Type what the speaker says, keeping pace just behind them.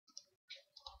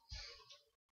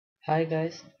Hi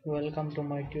guys, welcome to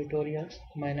my tutorial.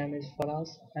 My name is Faraz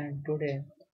and today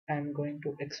I am going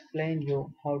to explain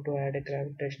you how to add a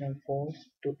gravitational force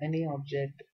to any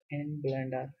object in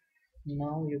Blender.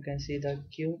 Now you can see the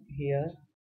cube here.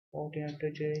 What you have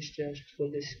to do is just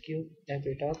pull this cube a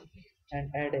bit up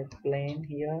and add a plane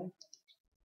here.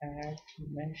 Add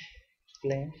mesh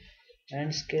plane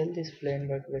and scale this plane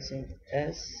by pressing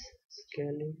S.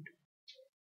 Scale it.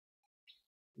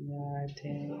 Yeah, I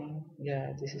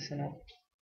think this is enough.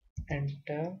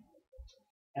 Enter.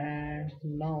 And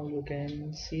now you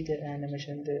can see the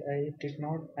animation there. I did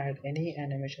not add any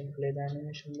animation. Play the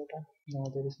animation button. No,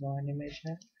 there is no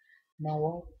animation. Now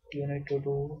what you need to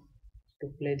do to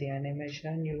play the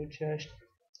animation, you just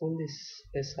pull this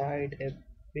aside a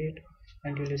bit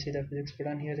until you see the physics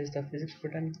button. Here is the physics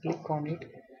button. Click on it.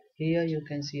 Here you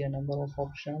can see a number of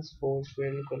options: force,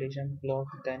 field, collision, block,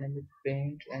 dynamic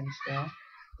paint, and so on.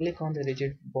 Click on the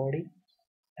rigid body,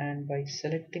 and by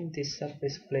selecting this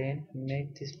surface plane,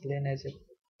 make this plane as a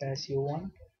passive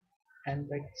one, and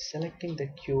by selecting the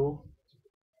cube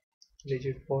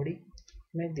rigid body,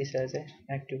 make this as a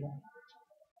active one.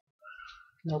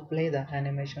 Now play the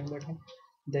animation button.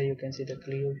 There you can see the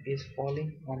cube is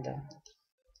falling on the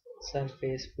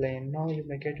surface plane. Now you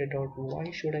may get a doubt,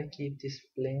 why should I keep this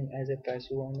plane as a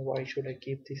passive one, why should I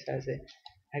keep this as a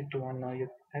active one? Now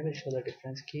I will show the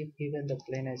difference. Keep even the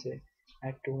plane as a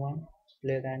active one.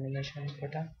 Play the animation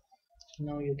button.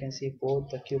 Now you can see both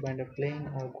the cube and the plane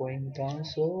are going down,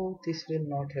 so this will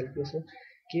not help you. So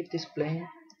keep this plane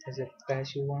as a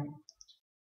passive one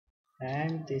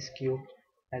and this cube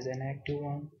as an active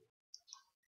one,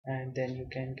 and then you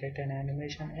can get an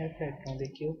animation effect on the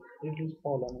cube. It will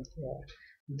fall on it.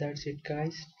 That's it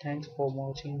guys, thanks for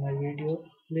watching my video.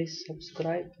 Please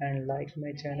subscribe and like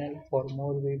my channel for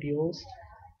more videos,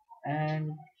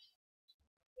 and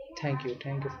thank you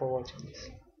for watching this.